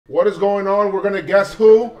What is going on? We're gonna guess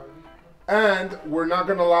who, and we're not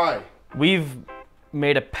gonna lie. We've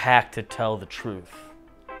made a pact to tell the truth.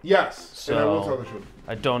 Yes, So and I will tell the truth.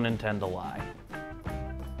 I don't intend to lie.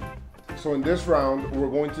 So in this round, we're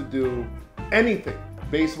going to do anything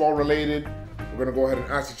baseball related. We're gonna go ahead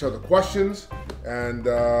and ask each other questions, and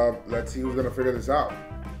let's see who's gonna figure this out.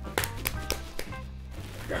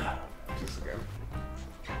 Again, just again.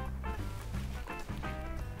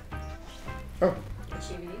 Oh.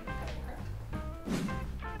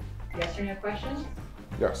 Yes or no questions?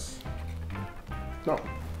 Yes. No.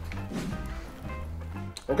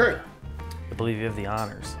 Okay. I believe you have the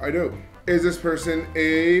honors. I do. Is this person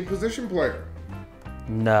a position player?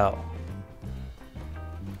 No.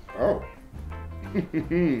 Oh.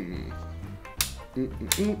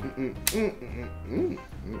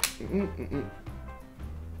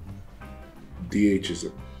 DH is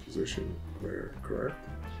a position player, correct?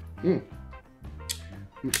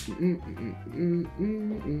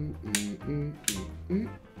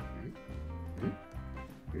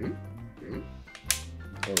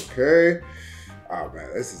 Okay. Oh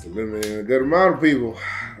man, this is eliminating a good amount of people.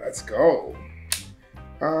 Let's go.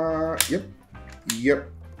 Yep.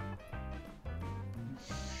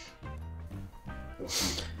 Well,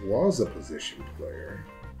 he was a position player,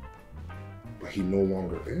 but he no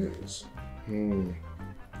longer is.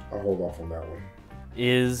 I'll hold off on that one.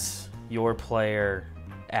 Is your player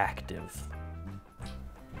active?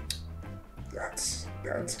 That's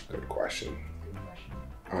a good question.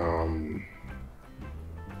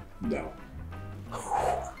 No.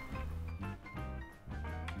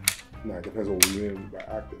 No, it depends on what we mean by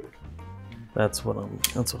active. That's what I'm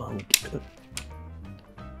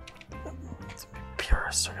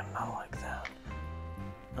purists are gonna not like that.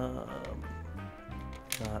 Not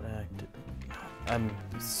active. I'm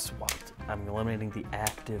swapped. I'm eliminating the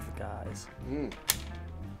active guys.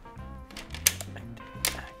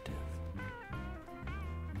 Active.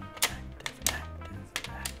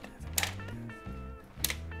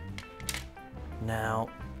 Now,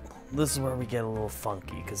 this is where we get a little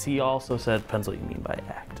funky, because he also said, depends what you mean by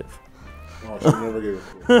active. Oh, I should never give it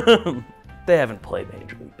a clue. They haven't played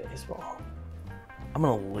Major League Baseball. I'm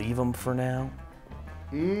gonna leave them for now.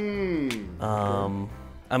 I'm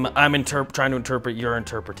trying to interpret your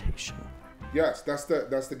interpretation. Yes, that's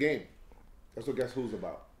the game. That's what Guess Who's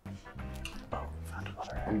about. Oh, found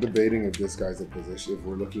another I'm debating if this guy's a position. If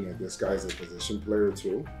we're looking at this guy's a position player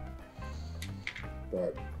too,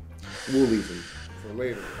 but we'll leave him for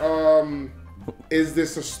later. Is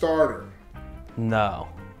this a starter? No.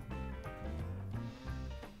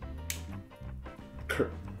 Oh,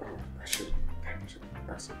 I should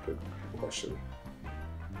ask a good question.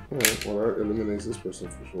 All right, well that eliminates this person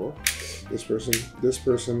for sure. This person.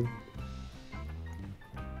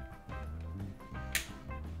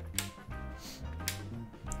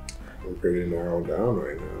 We're pretty narrowed down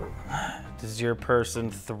right now. Does your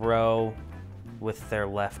person throw with their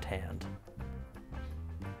left hand?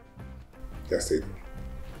 Yes, they do.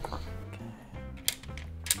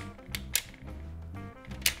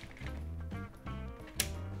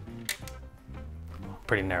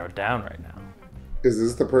 Pretty narrowed down right now. Is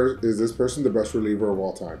this person the best reliever of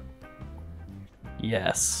all time?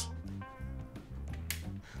 Yes.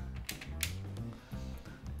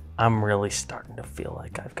 I'm really starting to feel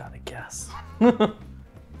like I've got a guess.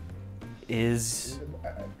 Is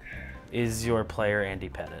your player Andy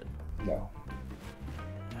Pettit? No.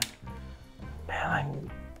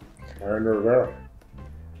 Man, Mariano Rivera.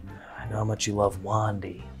 I know how much you love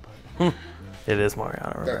Wandy, but it is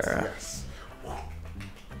Mariano Rivera. Yes.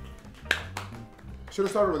 Should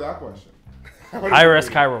have started with that question. High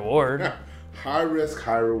risk, high reward. High risk,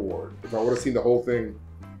 high reward. If I would have seen the whole thing,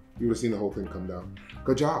 you would have seen the whole thing come down.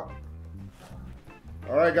 Good job.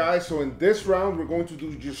 All right, guys. So in this round, we're going to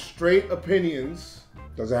do just straight opinions.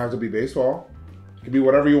 Doesn't have to be baseball. It can be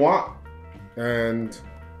whatever you want. And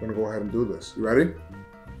I'm gonna go ahead and do this. You ready?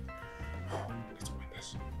 Let's win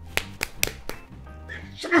this.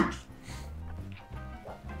 Shut up!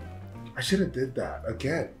 I should have did that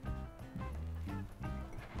again.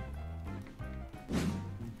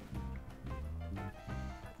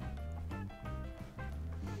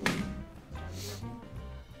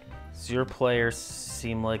 Does your player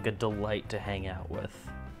seem like a delight to hang out with?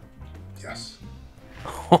 Yes.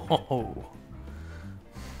 Oh.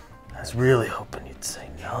 I was really hoping you'd say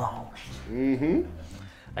no. Mm-hmm.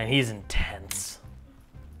 And he's intense.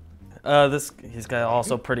 He's got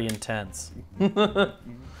also pretty intense.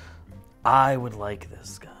 I would like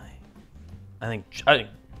this guy. I think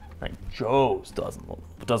Joez doesn't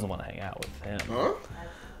want to hang out with him. Huh?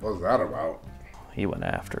 What's that about? He went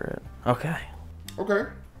after it. Okay. Okay.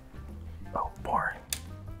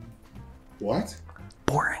 What?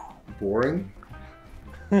 Boring. Boring?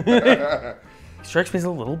 Strikes me as a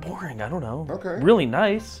little boring. I don't know. Okay. Really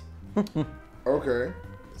nice. Okay.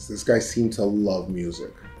 Does this guy seem to love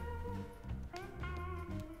music?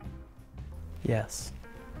 Yes.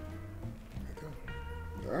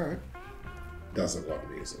 Alright. Doesn't love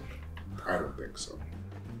music. I don't think so.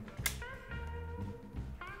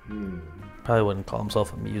 Probably wouldn't call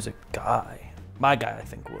himself a music guy. My guy, I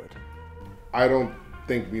think, would. I don't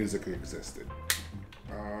think music existed.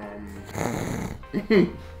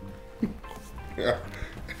 Yeah.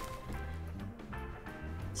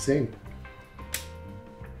 Sing.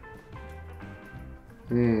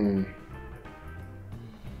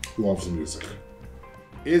 Loves music.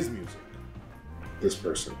 Is music. This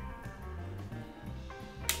person.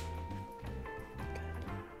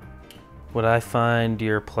 Would I find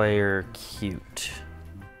your player cute?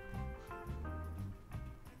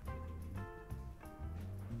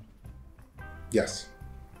 Yes.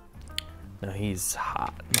 No, he's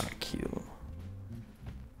hot, not cute.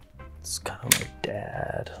 It's kind of my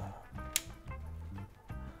dad.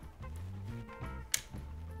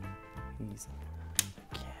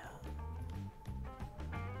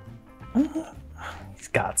 He's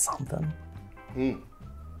got something. On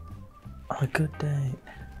a good day.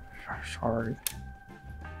 Sorry.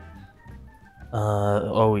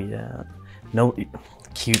 Oh yeah. No,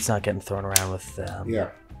 cute's not getting thrown around with them. Yeah.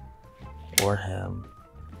 Or him.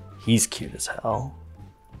 He's cute as hell.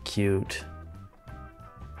 Cute.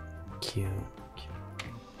 Cute.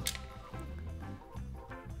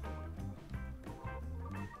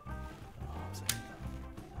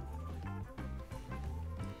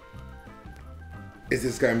 Is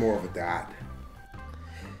this guy more of a dad?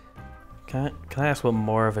 Can I ask what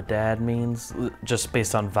more of a dad means? Just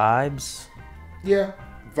based on vibes? Yeah.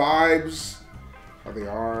 Vibes. How they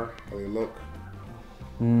are. How they look.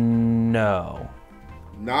 No.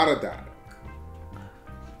 Not a dad.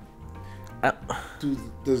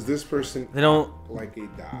 Does this person They don't like a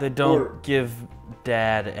dad? They don't Or give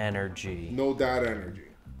dad energy. no dad energy.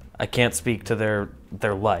 I can't speak to their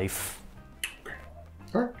life. Okay.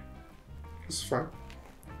 Alright. This is fine.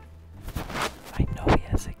 I know he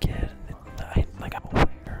has a kid. I'm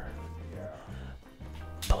aware. Yeah.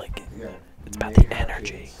 But Yeah. it's about the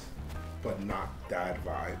energy. Kids, but not dad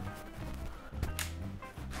vibe.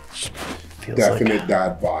 Feels Definite like,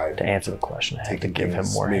 dad vibe. to answer the question, I have to Taking give him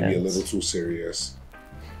things more maybe hints. a little too serious.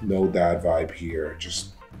 No dad vibe here. Just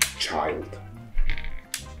child.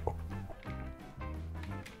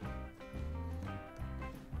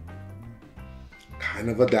 Kind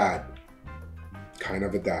of a dad. Kind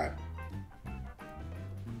of a dad.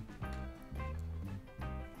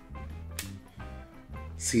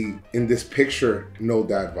 See, in this picture, no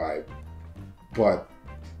dad vibe. But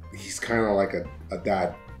he's kind of like a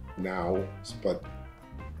dad now. But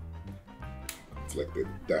conflicted,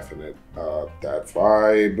 definite dad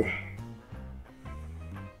vibe.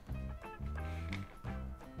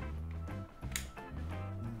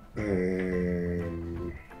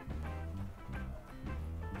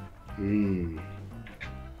 I'm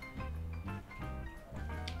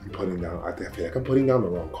putting down. I feel like I'm putting down the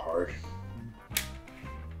wrong card.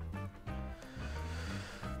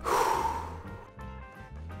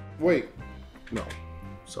 Wait, no,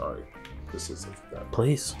 sorry. This isn't that.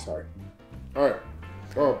 Please. Sorry. All right.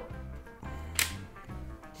 Oh,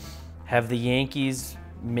 Have the Yankees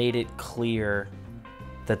made it clear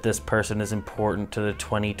that this person is important to the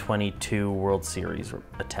 2022 World Series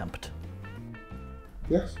attempt?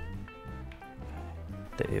 yes.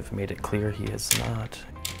 They've made it clear he is not.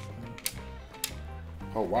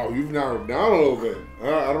 Oh wow, you've narrowed down a little bit.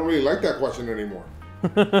 I don't really like that question anymore.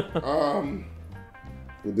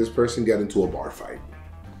 Would this person get into a bar fight?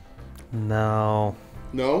 No.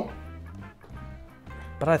 No.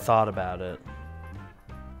 But I thought about it.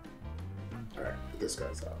 All right, this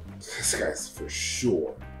guy's out. This guy's for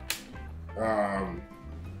sure.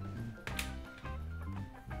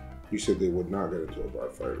 You said they would not get into a bar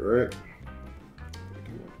fight, right?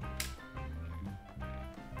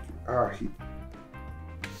 He.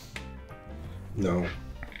 No.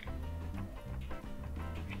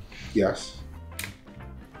 Yes.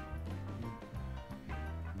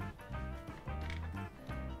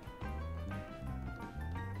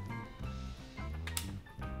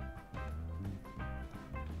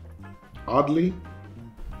 Oddly,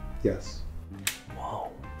 yes.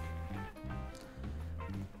 Whoa.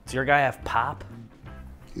 Does your guy have pop?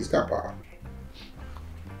 He's got pop.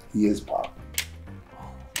 He is pop.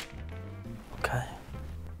 Okay.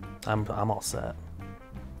 I'm all set.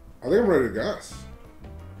 I think I'm ready to guess.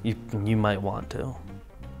 You might want to.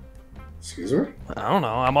 Excuse me? I don't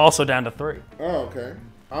know. I'm also down to 3. Oh, okay.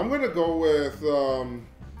 I'm going to go with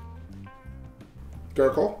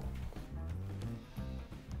Garrett Cole.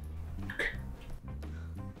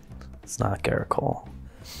 It's not Garrett Cole.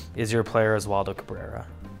 Is your player Oswaldo Cabrera?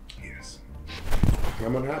 Yes.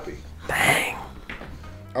 I'm unhappy. Bang.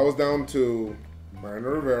 I was down to Mariano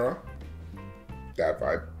Rivera. That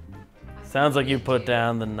vibe. Sounds like you put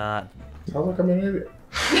down the not. Sounds like I'm an idiot.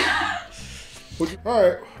 All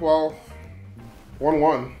right, well,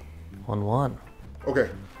 1-1. 1-1. Okay,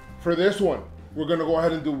 for this one, we're gonna go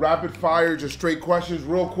ahead and do rapid fire, just straight questions,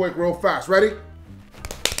 real quick, real fast. Ready?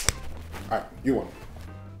 All right, you won.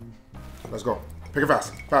 Let's go. Pick it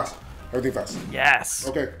fast, fast. Everything fast. Yes.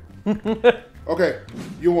 Okay. Okay,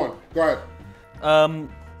 you won. Go ahead.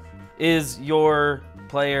 Is your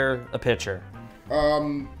player a pitcher?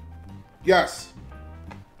 Yes.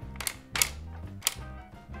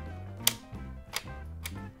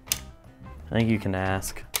 I think you can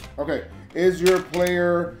ask. Okay, is your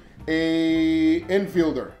player a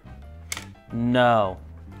infielder? No.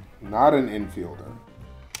 Not an infielder.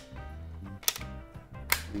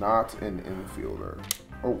 Not an infielder.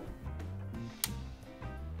 Oh.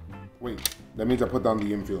 Wait, that means I put down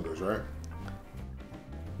the infielders, right?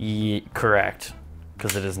 Correct.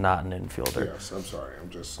 Because it is not an infielder. Yes, I'm sorry. I'm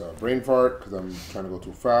just brain fart because I'm trying to go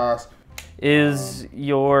too fast. Is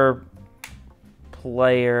your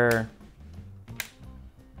player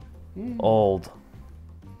old?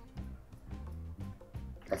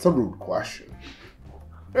 That's a rude question.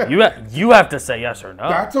 You have to say yes or no.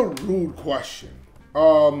 That's a rude question.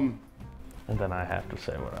 And then I have to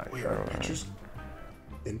say what I Wait, are pitchers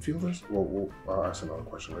infielders? Well, I'll ask another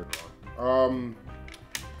question later on.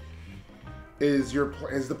 Is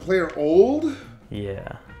the player old?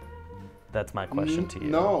 Yeah. That's my question to you.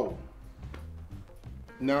 No.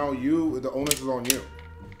 Now the onus is on you.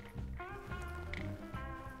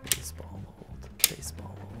 Baseball old.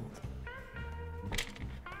 Baseball old.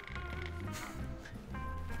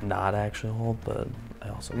 Not actually old, but I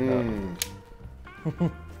also know.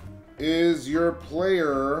 Is your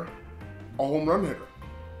player a home run hitter?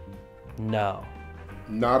 No.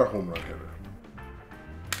 Not a home run hitter.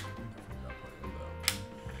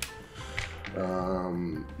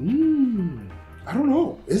 I don't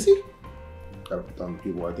know. Is he? Gotta put down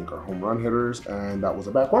people I think are home run hitters, and that was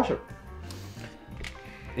a bad question.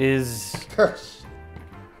 Is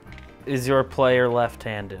your player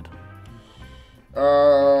left-handed?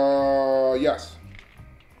 Yes.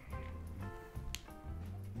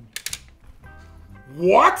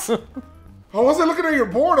 What? I wasn't looking at your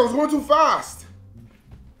board. I was going too fast.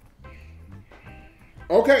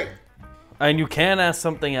 Okay. And you can ask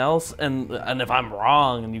something else, and if I'm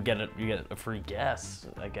wrong, and you get a free guess,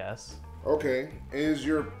 I guess. Okay. Is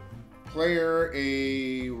your player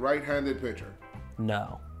a right-handed pitcher?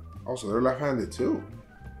 No. Oh, so they're left-handed too.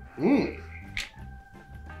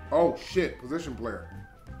 Oh shit! Position player.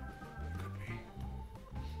 Could be.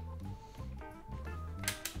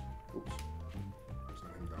 Oops. That's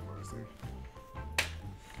not him down by this thing.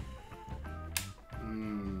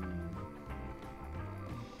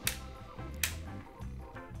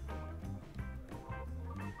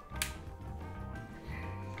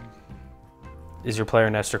 Is your player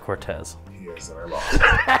Nestor Cortez? Yes, and I lost.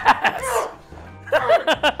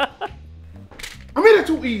 I made it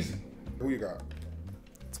too easy. Who you got?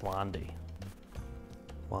 It's Wandy.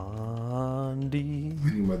 Wandy. I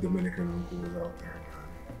knew my Dominican uncle was out there.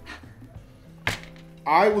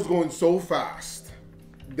 I was going so fast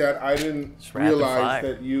that I didn't realize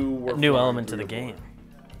that you were. A new element to the game.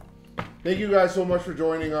 Thank you guys so much for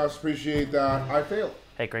joining us. Appreciate that. I failed.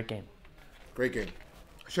 Hey, great game. Great game.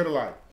 I should have lied.